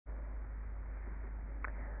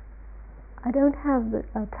I don't have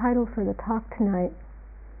a title for the talk tonight,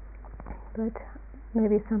 but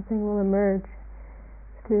maybe something will emerge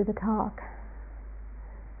through the talk,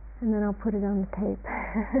 and then I'll put it on the tape.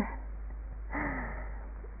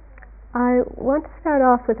 I want to start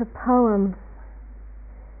off with a poem,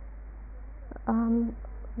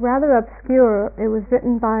 rather obscure. It was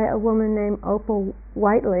written by a woman named Opal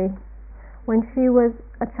Whiteley when she was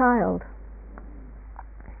a child.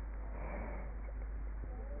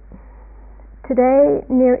 Today,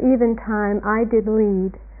 near eventime, I did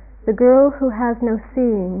lead the girl who has no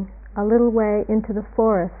seeing a little way into the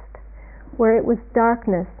forest, where it was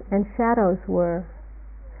darkness and shadows were.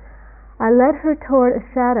 I led her toward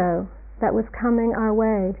a shadow that was coming our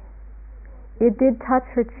way. It did touch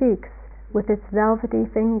her cheeks with its velvety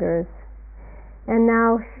fingers, and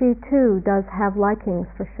now she too does have likings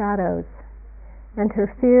for shadows, and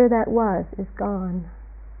her fear that was is gone.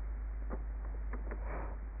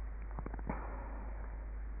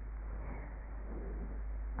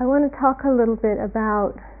 I want to talk a little bit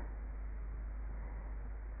about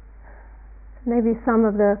maybe some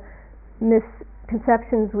of the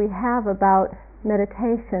misconceptions we have about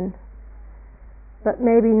meditation, but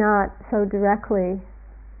maybe not so directly,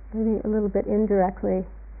 maybe a little bit indirectly.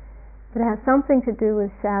 But it has something to do with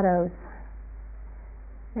shadows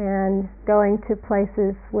and going to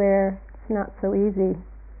places where it's not so easy.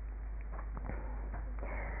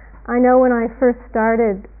 I know when I first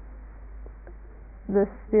started the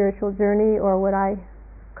spiritual journey, or what I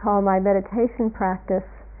call my meditation practice,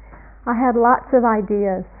 I had lots of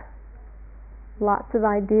ideas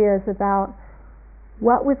about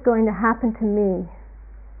what was going to happen to me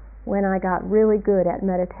when I got really good at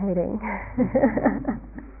meditating.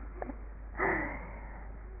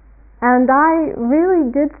 And I really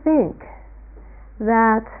did think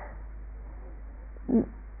that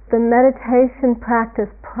the meditation practice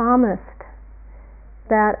promised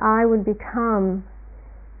that I would become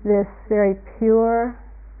this very pure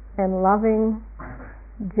and loving,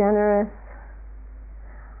 generous,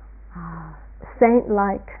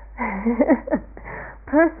 saint-like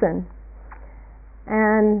person,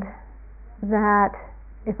 and that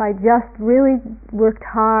if I just really worked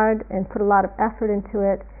hard and put a lot of effort into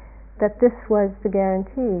it, that this was the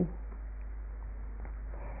guarantee.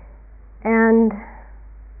 And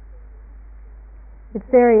it's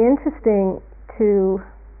very interesting to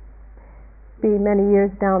be many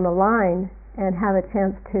years down the line and have a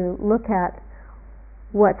chance to look at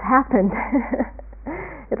what's happened,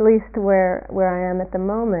 at least where I am at the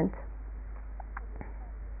moment,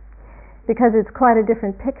 because it's quite a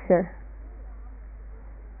different picture.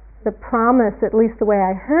 The promise, at least the way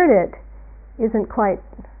I heard it, isn't quite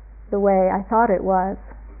the way I thought it was.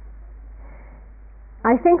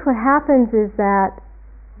 I think what happens is that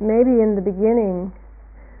maybe in the beginning,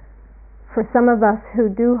 for some of us who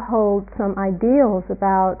do hold some ideals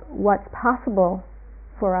about what's possible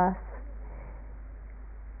for us,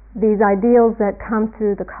 these ideals that come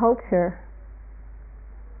through the culture,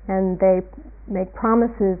 and they make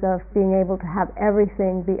promises of being able to have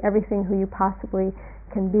everything, be everything who you possibly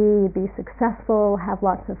can be successful, have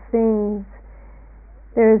lots of things.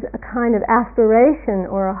 There's a kind of aspiration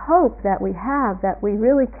or a hope that we have that we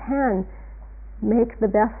really can make the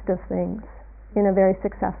best of things in a very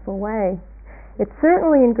successful way. It's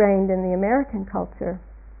certainly ingrained in the American culture,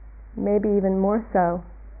 maybe even more so.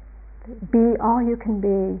 Be all you can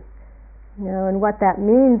be, and what that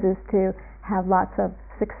means is to have lots of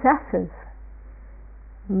successes,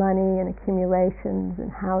 money and accumulations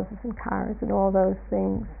and houses and cars and all those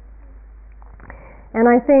things. And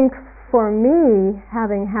I think for me,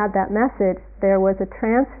 having had that message, there was a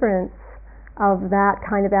transference of that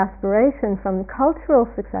kind of aspiration from cultural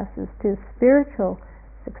successes to spiritual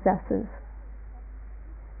successes.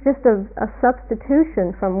 Just a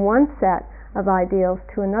substitution from one set of ideals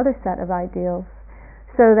to another set of ideals,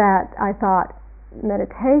 so that I thought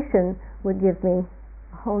meditation would give me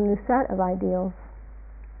a whole new set of ideals.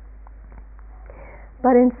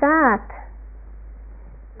 But in fact,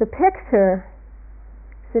 the picture,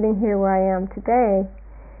 sitting here where I am today,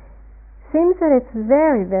 seems that it's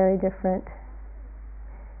very, very different.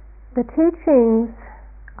 The teachings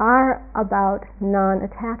are about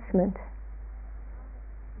non-attachment.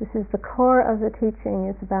 This is the core of the teaching.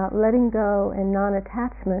 It's about letting go and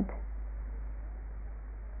non-attachment.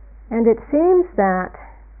 And it seems that,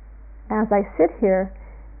 as I sit here,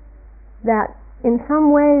 that in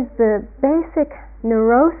some ways the basic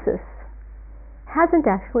neurosis hasn't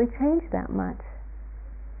actually changed that much.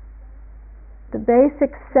 The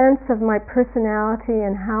basic sense of my personality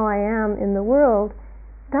and how I am in the world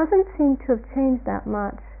doesn't seem to have changed that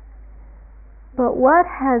much. But what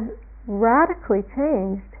has radically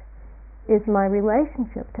changed is my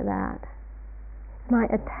relationship to that, my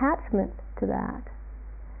attachment to that,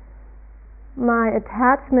 my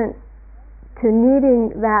attachment to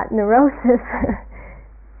needing that neurosis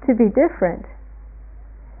to be different.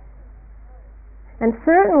 And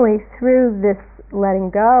certainly through this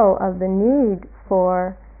letting go of the need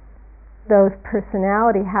for those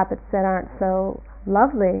personality habits that aren't so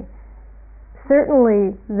lovely,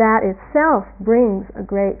 certainly that itself brings a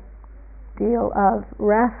great deal of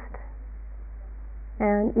rest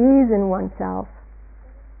and ease in oneself.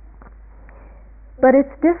 But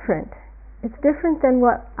it's different. It's different than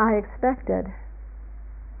what I expected.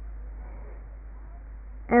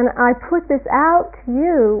 And I put this out to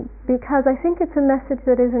you because I think it's a message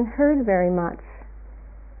that isn't heard very much.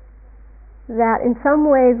 That in some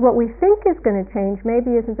ways what we think is going to change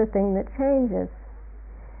maybe isn't the thing that changes.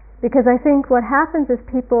 Because I think what happens is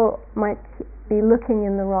people might be looking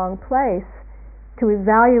in the wrong place to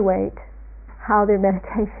evaluate how their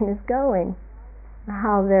meditation is going,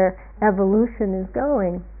 how their evolution is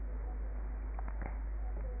going.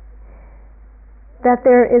 That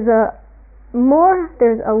there's a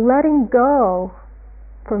letting go.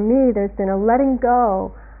 For me, there's been a letting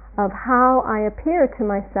go of how I appear to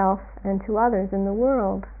myself and to others in the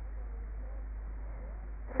world.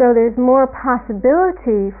 So there's more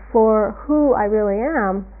possibility for who I really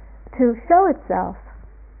am to show itself,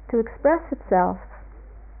 to express itself.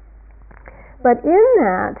 But in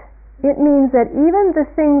that, it means that even the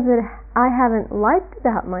things that I haven't liked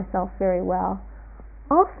about myself very well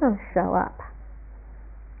also show up,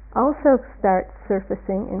 also start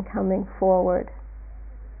surfacing and coming forward.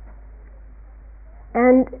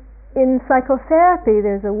 And in psychotherapy,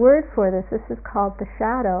 there's a word for this. This is called the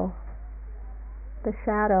shadow. The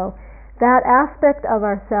shadow. That aspect of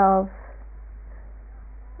ourselves,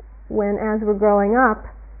 when as we're growing up,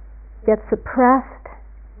 gets suppressed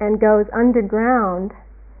and goes underground,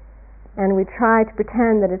 and we try to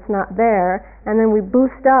pretend that it's not there, and then we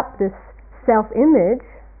boost up this self-image,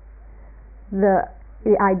 the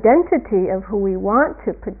identity of who we want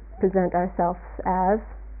to present ourselves as,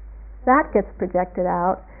 that gets projected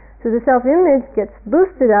out. So the self-image gets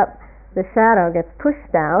boosted up, the shadow gets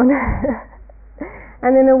pushed down.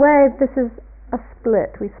 And in a way, this is a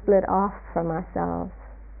split. We split off from ourselves.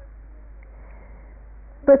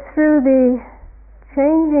 But through the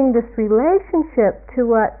changing this relationship to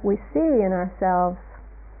what we see in ourselves,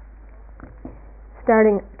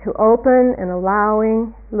 starting to open and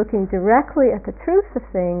allowing, looking directly at the truth of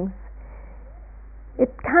things, it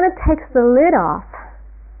kind of takes the lid off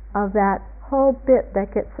of that whole bit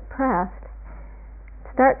that gets suppressed,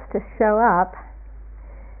 starts to show up,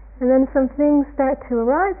 and then some things start to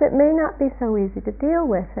arise that may not be so easy to deal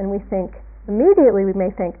with, and we think, immediately we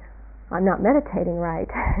may think, I'm not meditating right.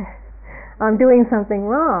 I'm doing something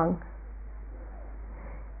wrong.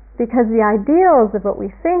 Because the ideals of what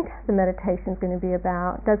we think the meditation is going to be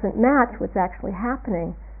about doesn't match what's actually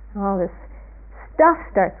happening. All this stuff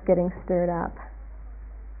starts getting stirred up.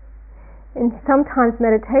 And sometimes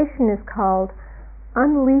meditation is called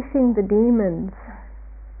unleashing the demons.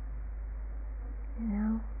 You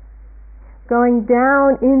know? Going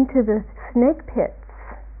down into the snake pits.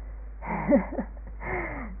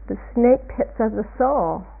 The snake pits of the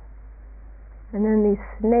soul. And then these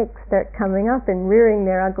snakes start coming up and rearing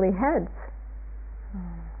their ugly heads.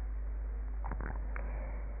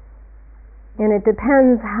 And it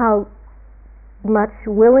depends how much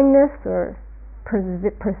willingness or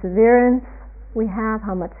perseverance we have,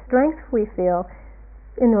 how much strength we feel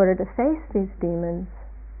in order to face these demons.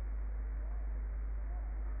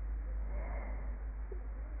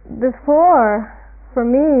 Before, for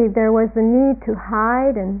me, there was the need to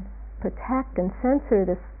hide and protect and censor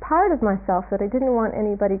this part of myself that I didn't want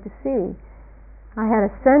anybody to see. I had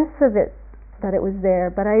a sense of it, that it was there,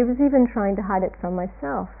 but I was even trying to hide it from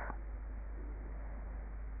myself.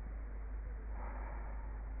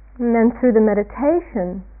 And then through the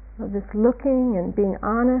meditation of this looking and being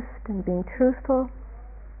honest and being truthful,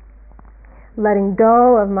 letting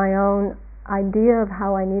go of my own idea of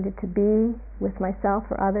how I needed to be with myself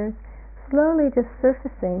or others, slowly just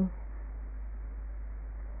surfacing.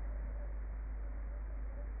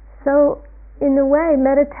 So, in a way,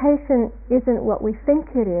 meditation isn't what we think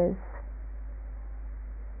it is.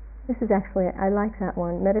 This is actually, I like that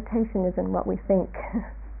one. Meditation isn't what we think.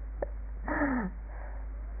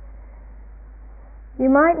 You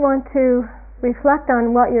might want to reflect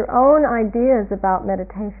on what your own ideas about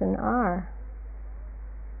meditation are.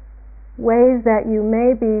 Ways that you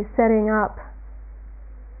may be setting up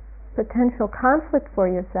potential conflict for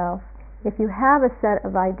yourself if you have a set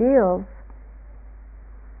of ideals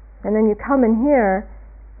And then you come in here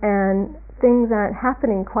and things aren't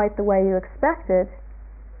happening quite the way you expected.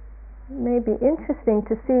 It may be interesting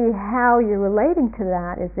to see how you're relating to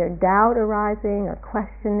that. Is there doubt arising or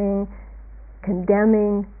questioning,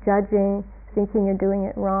 condemning, judging, thinking you're doing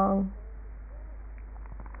it wrong?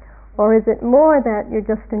 Or is it more that you're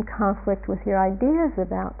just in conflict with your ideas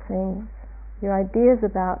about things, your ideas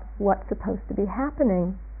about what's supposed to be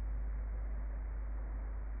happening?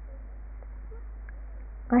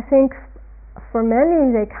 I think for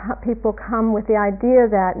many people come with the idea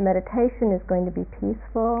that meditation is going to be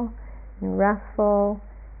peaceful and restful,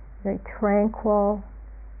 very tranquil,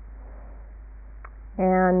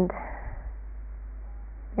 and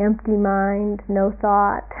empty mind, no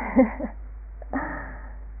thought.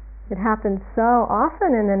 It happens so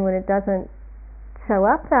often, and then when it doesn't show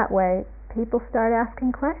up that way, people start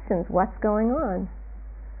asking questions. What's going on?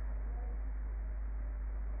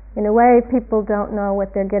 In a way, people don't know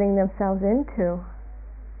what they're getting themselves into.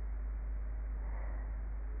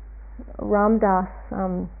 Ram Dass,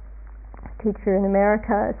 teacher in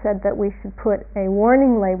America, said that we should put a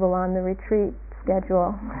warning label on the retreat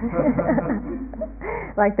schedule,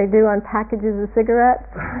 like they do on packages of cigarettes.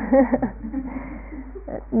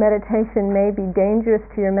 Meditation may be dangerous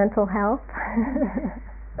to your mental health.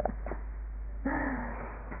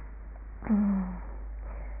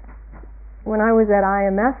 When I was at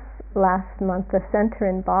IMS last month, the center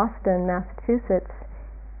in Boston, Massachusetts,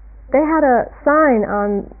 they had a sign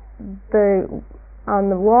on the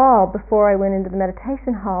wall before I went into the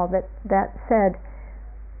meditation hall that said,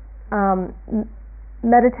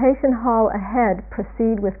 "Meditation hall ahead,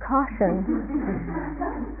 proceed with caution."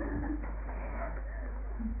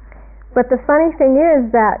 But the funny thing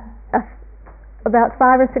is that about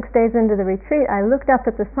 5 or 6 days into the retreat, I looked up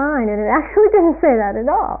at the sign and it actually didn't say that at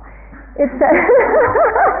all. It said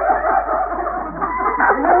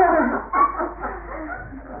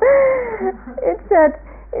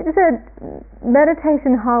it said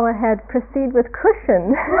meditation hall ahead, proceed with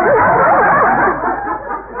cushion.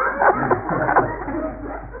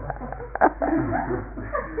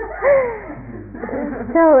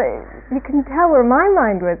 So you can tell where my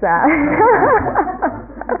mind was at.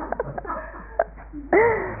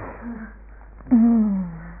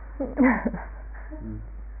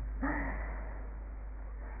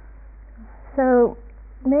 So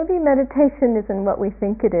maybe meditation isn't what we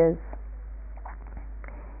think it is.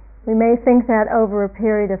 We may think that over a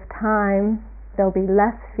period of time there'll be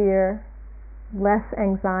less fear, less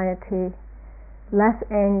anxiety, less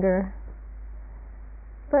anger,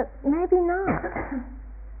 but maybe not.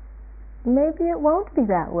 Maybe it won't be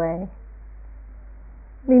that way.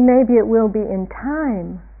 Maybe it will be in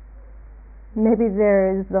time. Maybe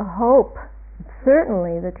there is the hope,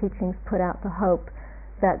 certainly the teachings put out the hope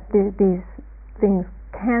that these things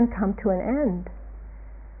can come to an end.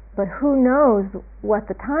 But who knows what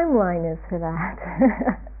the timeline is for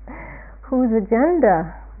that? Whose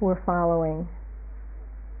agenda we're following?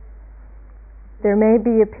 There may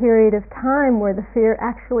be a period of time where the fear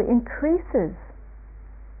actually increases.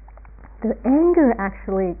 The anger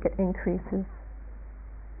actually increases.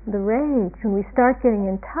 The rage, when we start getting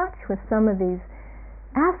in touch with some of these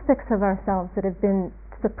aspects of ourselves that have been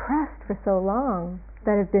suppressed for so long,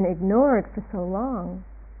 that have been ignored for so long.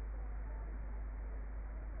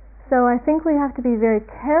 So I think we have to be very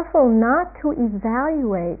careful not to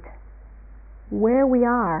evaluate where we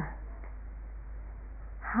are,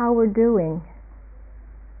 how we're doing.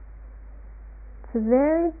 It's a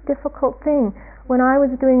very difficult thing. When I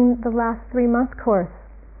was doing the last 3-month course,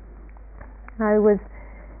 I was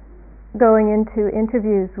going into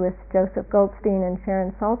interviews with Joseph Goldstein and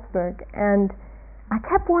Sharon Salzberg, and I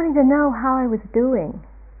kept wanting to know how I was doing.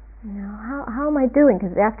 You know, how am I doing?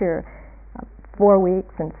 Because after 4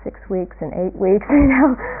 weeks and 6 weeks and 8 weeks, you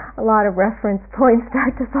know, a lot of reference points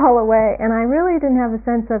start to fall away, and I really didn't have a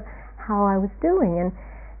sense of how I was doing,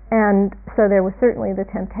 and so there was certainly the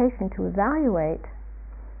temptation to evaluate.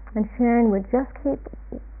 And Sharon would just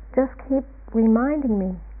keep reminding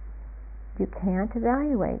me, you can't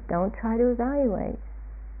evaluate. Don't try to evaluate.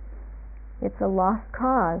 It's a lost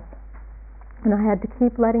cause. And I had to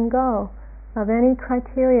keep letting go of any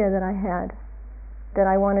criteria that I had, that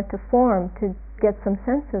I wanted to form to get some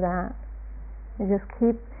sense of that. And just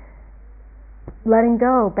keep letting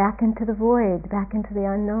go back into the void, back into the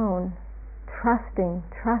unknown, trusting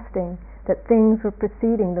that things were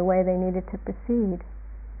proceeding the way they needed to proceed.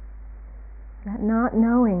 That not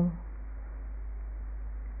knowing.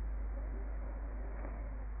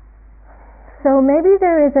 So maybe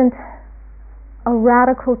there isn't a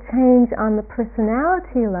radical change on the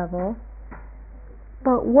personality level,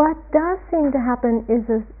 but what does seem to happen is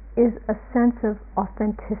is a sense of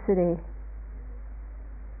authenticity.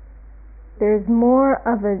 There's more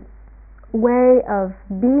of a way of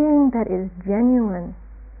being that is genuine,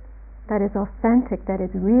 that is authentic, that is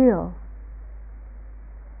real.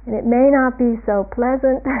 And it may not be so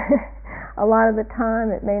pleasant a lot of the time,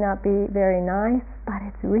 it may not be very nice, but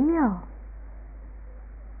it's real.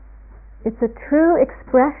 It's a true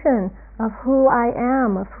expression of who I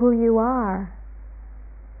am, of who you are.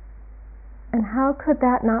 And how could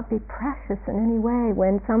that not be precious in any way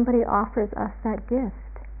when somebody offers us that gift?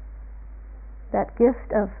 That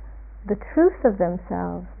gift of the truth of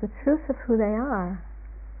themselves, the truth of who they are.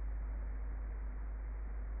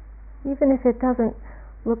 Even if it doesn't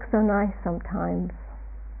look so nice sometimes.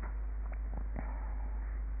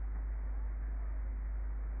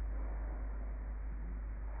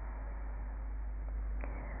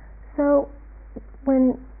 So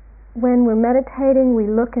when we're meditating, we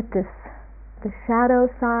look at the shadow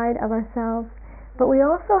side of ourselves, but we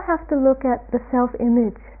also have to look at the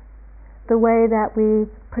self-image, the way that we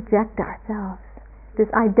project ourselves, this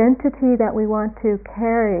identity that we want to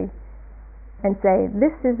carry and say,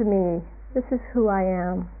 this is me, this is who I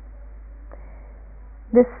am.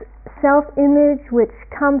 This self-image which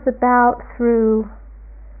comes about through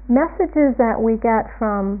messages that we get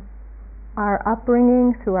from our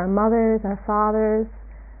upbringing, through our mothers, our fathers,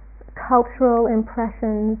 cultural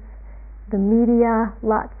impressions, the media,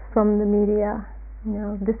 lots from the media. You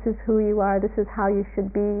know, this is who you are, this is how you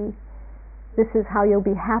should be, this is how you'll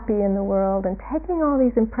be happy in the world, and taking all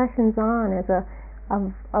these impressions on as a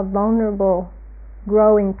vulnerable,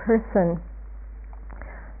 growing person.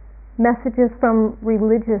 Messages from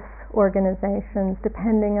religious organizations,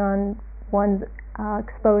 depending on one's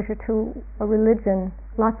exposure to a religion,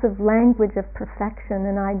 lots of language of perfection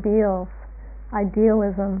and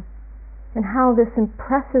idealism, and how this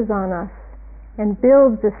impresses on us and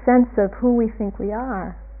builds a sense of who we think we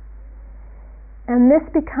are. And this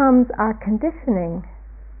becomes our conditioning,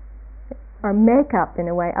 our makeup in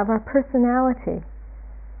a way, of our personality,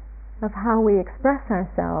 of how we express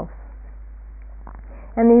ourselves.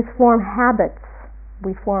 And these form habits.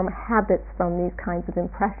 We form habits from these kinds of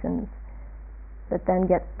impressions that then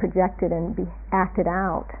get projected and be acted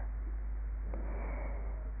out.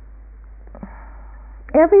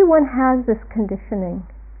 Everyone has this conditioning.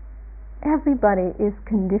 Everybody is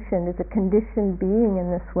conditioned, is a conditioned being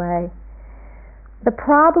in this way. The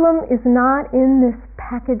problem is not in this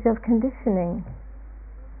package of conditioning.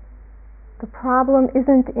 The problem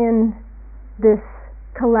isn't in this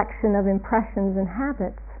collection of impressions and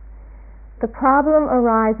habits. The problem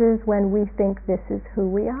arises when we think this is who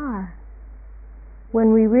we are.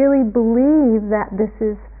 When we really believe that this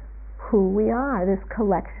is who we are, this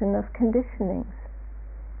collection of conditionings.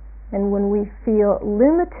 And when we feel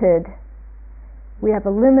limited, we have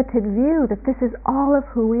a limited view that this is all of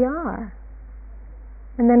who we are.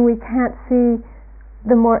 And then we can't see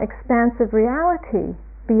the more expansive reality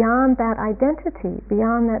beyond that identity,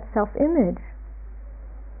 beyond that self-image.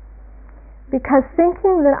 Because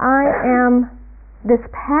thinking that I am this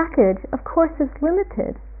package, of course, is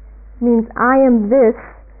limited. It means I am this,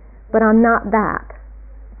 but I'm not that.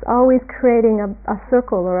 It's always creating a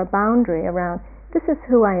circle or a boundary around, this is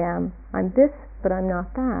who I am. I'm this, but I'm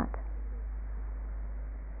not that.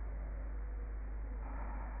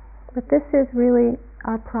 But this is really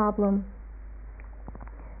our problem.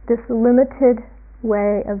 This limited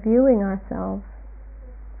way of viewing ourselves.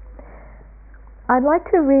 I'd like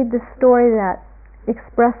to read the story that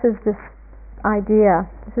expresses this idea.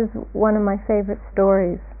 This is one of my favorite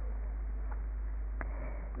stories.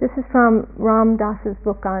 This is from Ram Dass's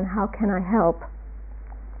book on How Can I Help?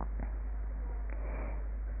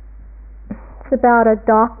 It's about a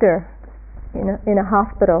doctor in a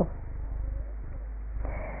hospital.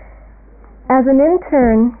 As an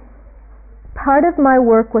intern, part of my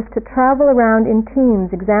work was to travel around in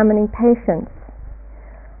teams examining patients.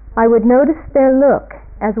 I would notice their look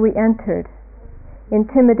as we entered,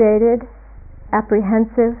 intimidated,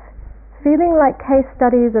 apprehensive, feeling like case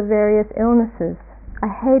studies of various illnesses. I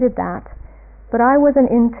hated that, but I was an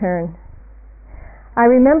intern.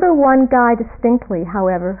 I remember one guy distinctly,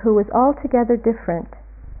 however, who was altogether different.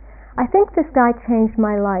 I think this guy changed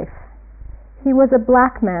my life. He was a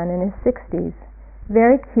black man in his 60s,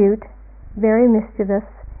 very cute, very mischievous,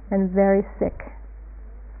 and very sick.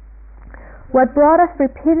 What brought us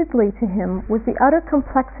repeatedly to him was the utter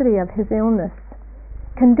complexity of his illness,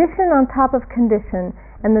 condition on top of condition,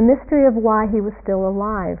 and the mystery of why he was still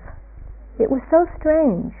alive. It was so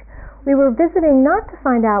strange. We were visiting not to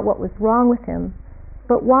find out what was wrong with him,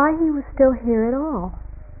 but why he was still here at all.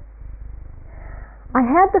 I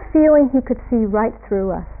had the feeling he could see right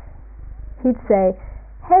through us. He'd say,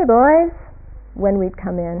 "Hey boys," when we'd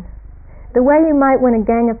come in, the way you might when a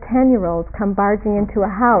gang of 10-year-olds come barging into a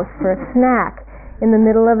house for a snack in the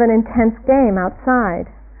middle of an intense game outside.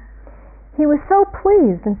 He was so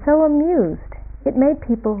pleased and so amused, it made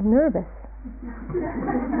people nervous.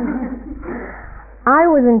 I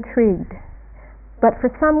was intrigued, but for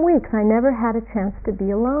some weeks I never had a chance to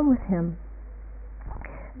be alone with him.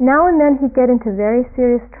 Now and then he'd get into very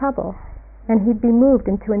serious trouble, and he'd be moved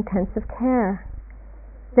into intensive care.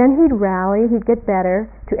 Then he'd rally, he'd get better,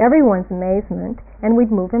 to everyone's amazement, and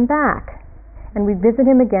we'd move him back. And we'd visit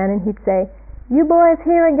him again, and he'd say, "You boys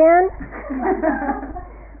here again?"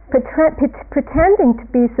 Pretending to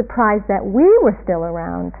be surprised that we were still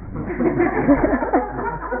around.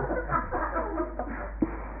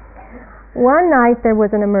 One night there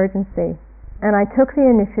was an emergency, and I took the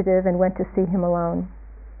initiative and went to see him alone.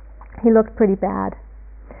 He looked pretty bad,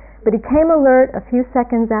 but he came alert a few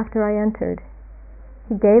seconds after I entered.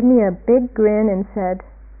 He gave me a big grin and said,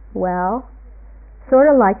 "Well," sort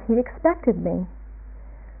of like he'd expected me,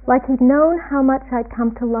 like he'd known how much I'd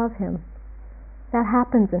come to love him. That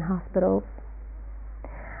happens in hospitals.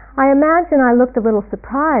 I imagine I looked a little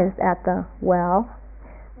surprised at the "well,"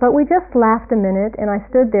 but we just laughed a minute, and I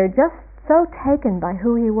stood there just so taken by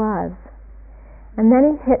who he was. And then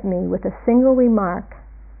he hit me with a single remark,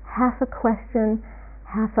 half a question,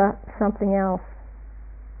 half a something else.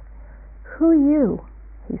 "Who you?"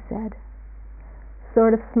 he said,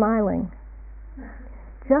 sort of smiling.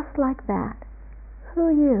 Just like that. "Who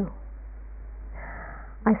you?"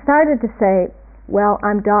 I started to say, "Well,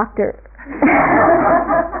 I'm Dr."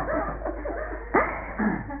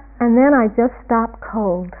 And then I just stopped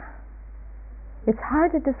cold. It's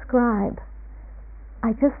hard to describe.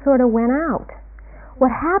 I just sort of went out.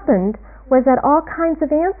 What happened was that all kinds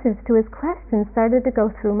of answers to his questions started to go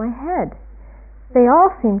through my head. They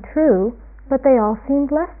all seemed true, but they all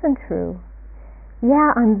seemed less than true.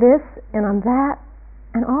 Yeah, I'm this and I'm that,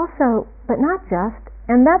 and also, but not just,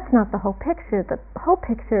 and that's not the whole picture. The whole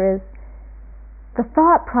picture is the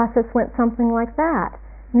thought process went something like that.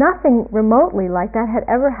 Nothing remotely like that had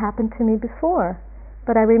ever happened to me before,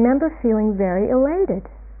 but I remember feeling very elated.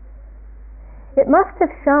 It must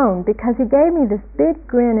have shown because he gave me this big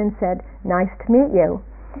grin and said, "Nice to meet you."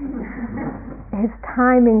 His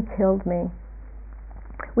timing killed me.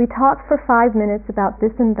 We talked for 5 minutes about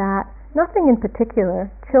this and that, nothing in particular,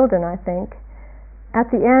 children, I think. At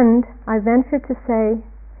the end, I ventured to say,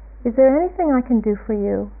 "Is there anything I can do for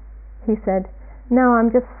you?" He said, "No,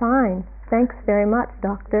 I'm just fine. Thanks very much,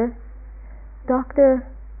 Doctor." Doctor,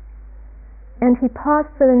 and he paused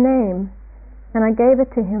for the name, and I gave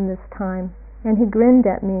it to him this time, and he grinned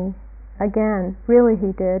at me again, really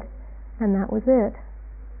he did, and that was it.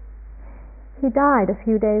 He died a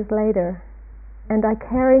few days later, and I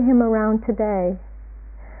carry him around today.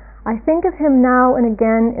 I think of him now and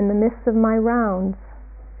again in the midst of my rounds.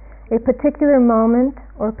 A particular moment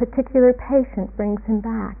or a particular patient brings him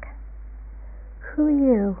back. Who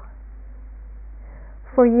you?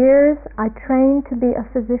 For years I trained to be a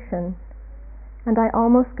physician, and I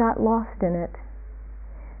almost got lost in it.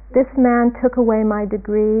 This man took away my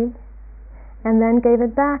degree and then gave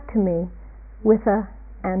it back to me with a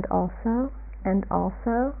 "and also, and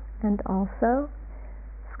also, and also"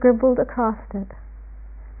 scribbled across it.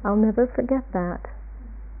 I'll never forget that.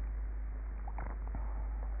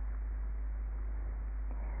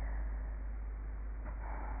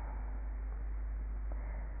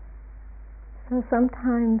 So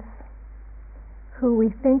sometimes who we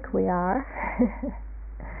think we are,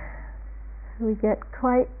 we get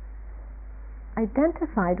quite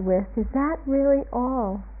identified with, is that really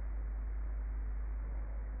all?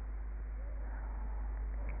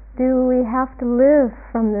 Do we have to live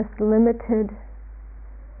from this limited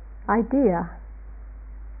idea,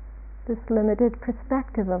 this limited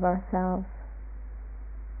perspective of ourselves?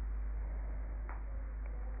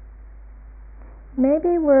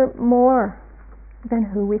 Maybe we're more than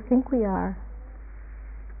who we think we are.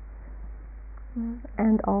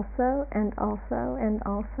 And also, and also, and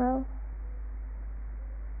also.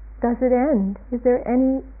 Does it end? Is there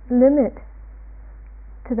any limit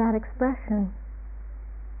to that expression?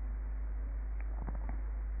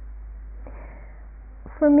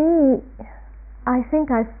 For me, I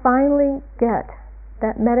think I finally get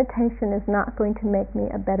that meditation is not going to make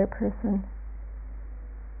me a better person.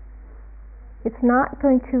 It's not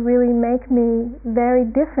going to really make me very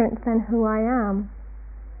different than who I am.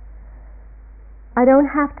 I don't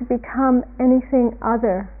have to become anything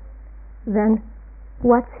other than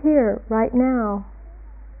what's here right now.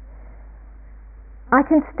 I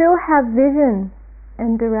can still have vision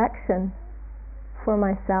and direction for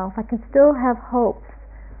myself. I can still have hopes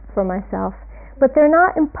for myself, but they're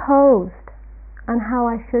not imposed on how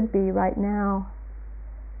I should be right now.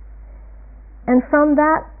 And from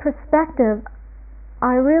that perspective,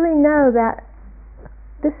 I really know that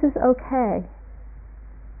this is okay.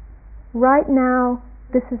 Right now,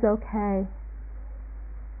 this is okay.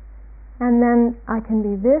 And then I can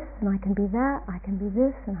be this, and I can be that, I can be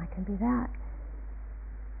this, and I can be that.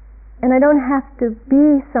 And I don't have to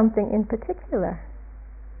be something in particular.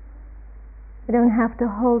 I don't have to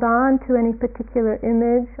hold on to any particular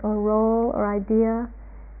image or role or idea.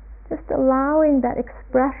 Just allowing that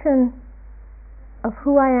expression of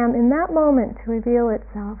who I am in that moment to reveal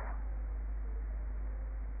itself.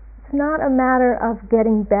 It's not a matter of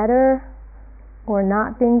getting better or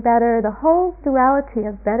not being better. The whole duality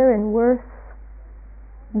of better and worse,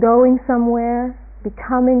 going somewhere,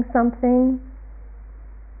 becoming something,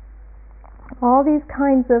 all these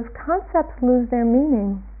kinds of concepts lose their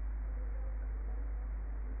meaning.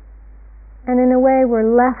 And in a way,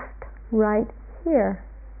 we're left right here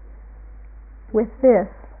with this,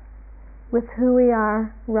 with who we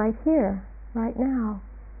are right here, right now.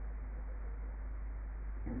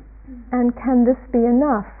 And can this be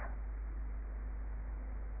enough?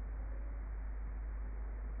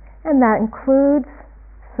 And that includes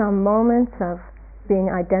some moments of being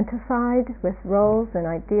identified with roles and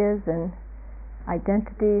ideas and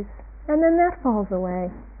identities, and then that falls away.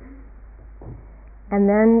 And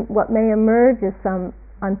then what may emerge is some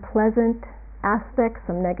unpleasant aspects,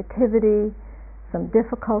 some negativity, some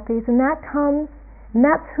difficulties, and that comes, and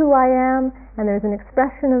that's who I am, and there's an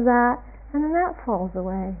expression of that, and then that falls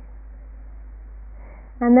away.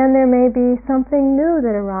 And then there may be something new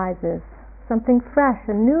that arises, something fresh,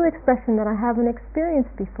 a new expression that I haven't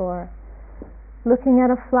experienced before. Looking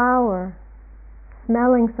at a flower,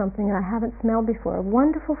 smelling something that I haven't smelled before, a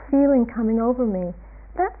wonderful feeling coming over me.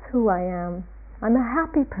 That's who I am. I'm a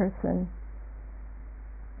happy person.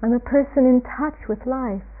 I'm a person in touch with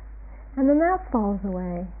life. And then that falls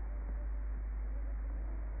away.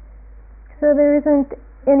 So there isn't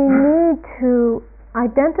any need to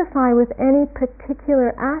identify with any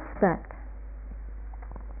particular aspect,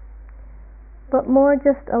 but more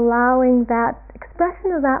just allowing that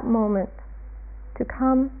expression of that moment to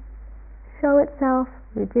come, show itself,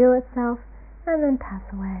 reveal itself, and then pass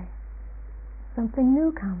away. Something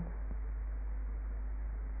new comes.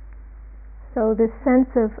 So this sense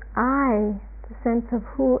of I, the sense of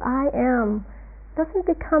who I am, doesn't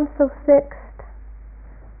become so fixed,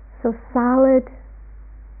 so solid,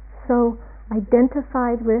 so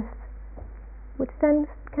identified with, which then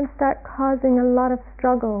can start causing a lot of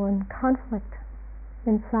struggle and conflict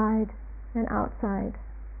inside and outside.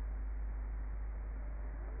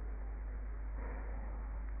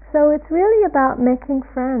 So it's really about making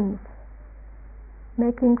friends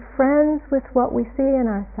with what we see in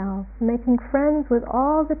ourselves, making friends with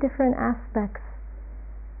all the different aspects,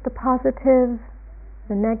 the positive,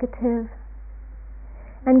 the negative,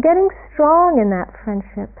 and getting strong in that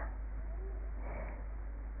friendship.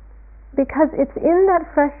 Because it's in that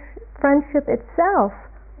friendship itself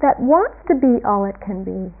that wants to be all it can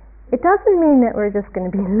be. It doesn't mean that we're just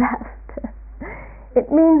going to be left. It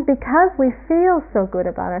means because we feel so good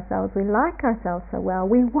about ourselves, we like ourselves so well,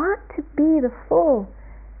 we want to be the full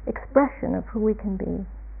expression of who we can be.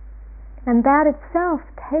 And that itself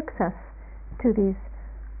takes us to these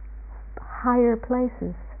higher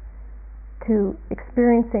places, to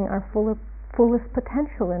experiencing our fullest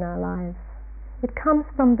potential in our lives. It comes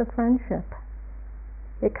from the friendship.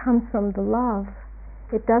 It comes from the love.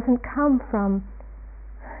 It doesn't come from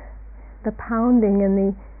the pounding and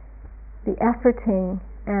the efforting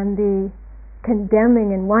and the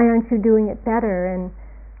condemning and why aren't you doing it better and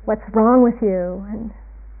what's wrong with you, and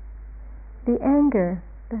the anger,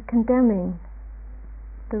 the condemning,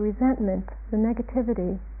 the resentment, the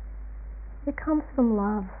negativity. It comes from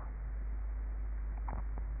love.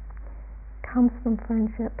 It comes from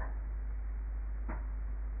friendship.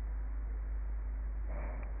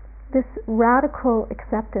 This radical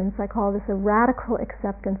acceptance, I call this a radical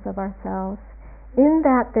acceptance of ourselves, in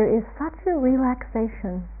that there is such a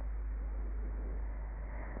relaxation.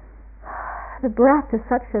 The breath is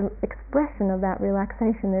such an expression of that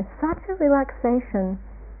relaxation. There's such a relaxation.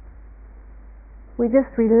 We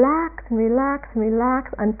just relax and relax and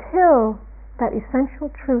relax until that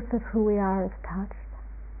essential truth of who we are is touched.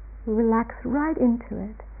 We relax right into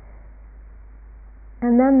it.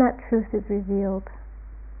 And then that truth is revealed.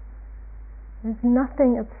 There's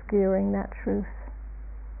nothing obscuring that truth.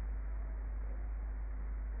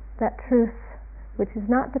 That truth which is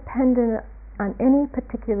not dependent on any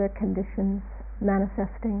particular conditions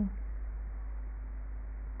manifesting.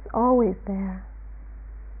 always there.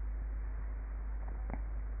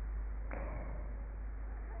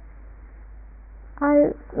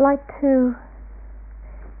 I like to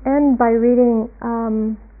end by reading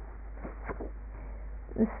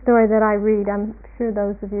the story that I read. I'm sure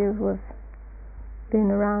those of you who have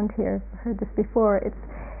been around here have heard this before. It's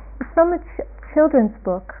from a children's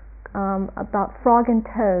book about Frog and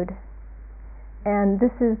Toad, and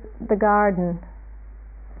this is the garden.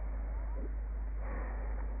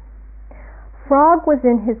 Frog was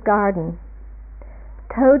in his garden.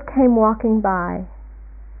 Toad came walking by.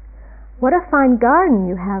 "What a fine garden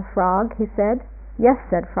you have, Frog," he said. "Yes,"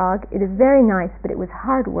 said Frog, "it is very nice, but it was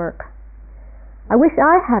hard work." "I wish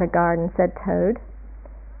I had a garden," said Toad.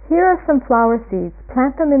 "Here are some flower seeds.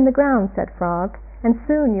 Plant them in the ground," said Frog, "and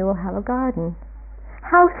soon you will have a garden."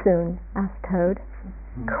 "How soon?" asked Toad.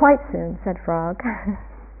 "Quite soon," said Frog.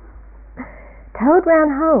 Toad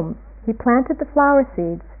ran home. He planted the flower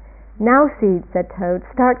seeds. "Now, seeds," said Toad,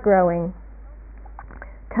 "start growing."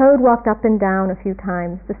 Toad walked up and down a few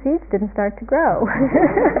times. The seeds didn't start to grow.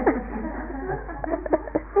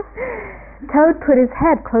 Toad put his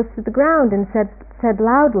head close to the ground and said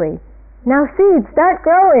loudly, "Now, seeds, start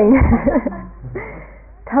growing."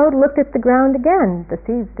 Toad looked at the ground again. The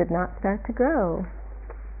seeds did not start to grow.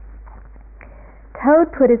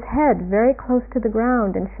 Toad put his head very close to the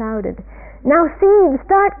ground and shouted, "Now, seeds,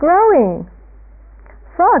 start growing."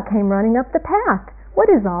 Frog came running up the path. "What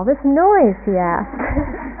is all this noise?" he asked.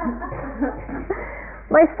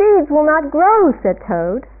 "My seeds will not grow," said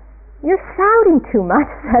Toad. "You're shouting too much,"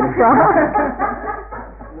 said Frog.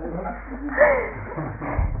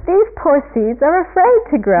 "These poor seeds are afraid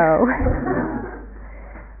to grow."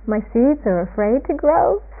 "My seeds are afraid to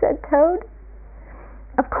grow?" said Toad.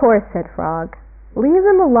 "Of course," said Frog. "Leave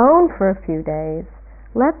them alone for a few days.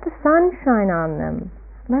 Let the sun shine on them.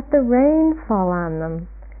 Let the rain fall on them.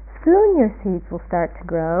 Soon your seeds will start to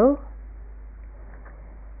grow."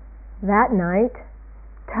 That night,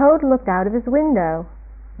 Toad looked out of his window.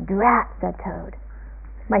 "Drat," said Toad.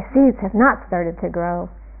 "My seeds have not started to grow.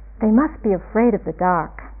 They must be afraid of the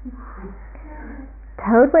dark."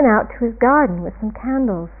 Toad went out to his garden with some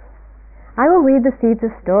candles. "I will read the seeds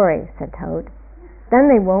a story," said Toad. "Then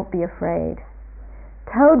they won't be afraid."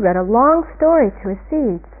 Toad read a long story to his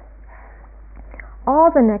seeds.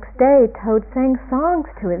 All the next day, Toad sang songs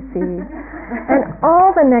to his seeds. And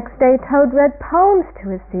all the next day, Toad read poems to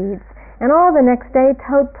his seeds. And all the next day,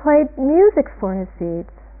 Toad played music for his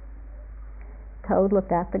seeds. Toad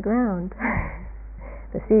looked at the ground.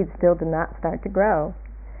 The seeds still did not start to grow.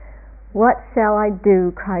 "What shall I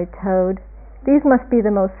do?" cried Toad. "These must be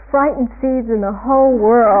the most frightened seeds in the whole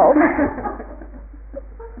world."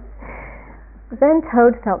 Then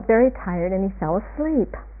Toad felt very tired and he fell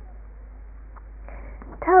asleep.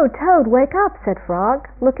 "Toad, Toad, wake up," said Frog.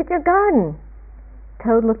 "Look at your garden."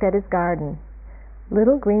 Toad looked at his garden.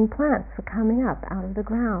 Little green plants were coming up out of the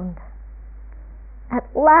ground. "At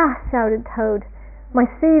last," shouted Toad, "my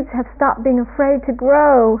seeds have stopped being afraid to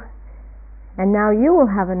grow." "And now you will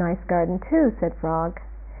have a nice garden too," said Frog.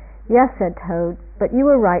 "Yes," said Toad, "but you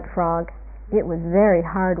were right, Frog. It was very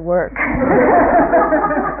hard work."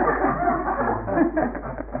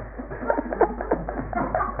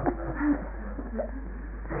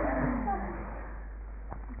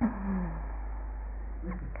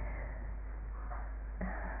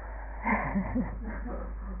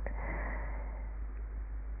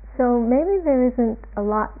 So maybe there isn't a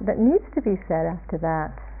lot that needs to be said after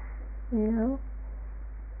that, you know?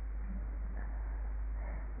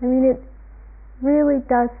 I mean, it really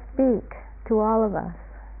does speak to all of us.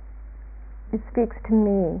 It speaks to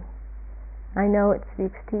me. I know it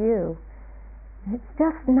speaks to you. It's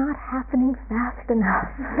just not happening fast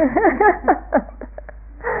enough.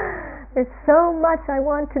 There's so much I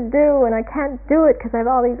want to do and I can't do it because I have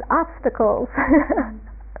all these obstacles.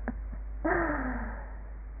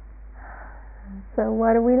 So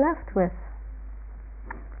what are we left with?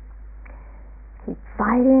 Keep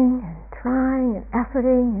fighting and trying and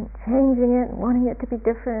efforting and changing it and wanting it to be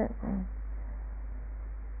different.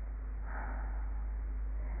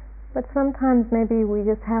 But sometimes maybe we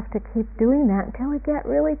just have to keep doing that until we get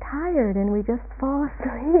really tired and we just fall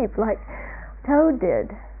asleep like Toad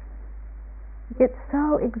did. We get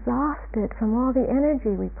so exhausted from all the energy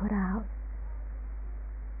we put out.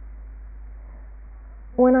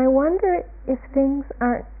 When I wonder if things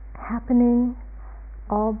aren't happening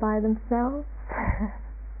all by themselves,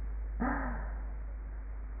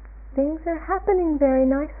 things are happening very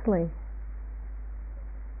nicely.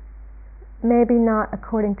 Maybe not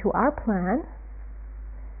according to our plan,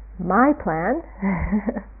 my plan,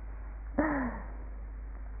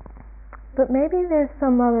 But maybe there's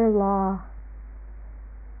some other law,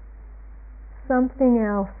 something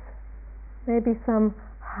else, maybe some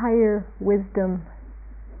higher wisdom,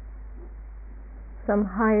 some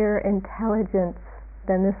higher intelligence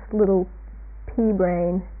than this little pea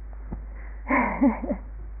brain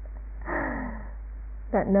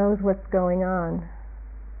that knows what's going on.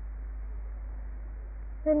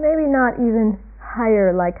 And maybe not even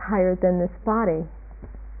higher, like higher than this body.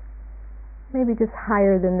 Maybe just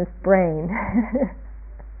higher than this brain.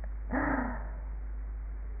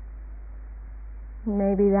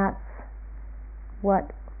 Maybe that's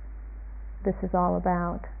what this is all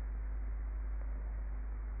about.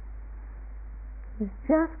 Is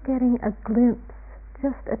just getting a glimpse,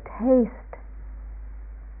 just a taste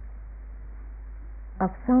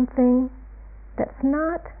of something that's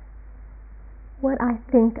not what I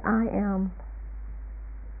think I am.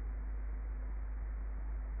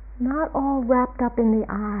 Not all wrapped up in the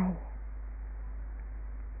I.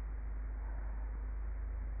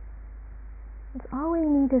 It's all we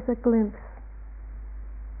need is a glimpse.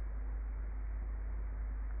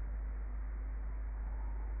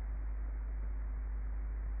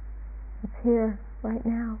 It's here, right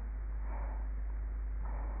now.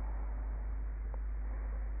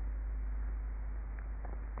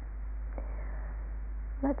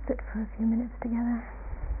 Let's sit for a few minutes together.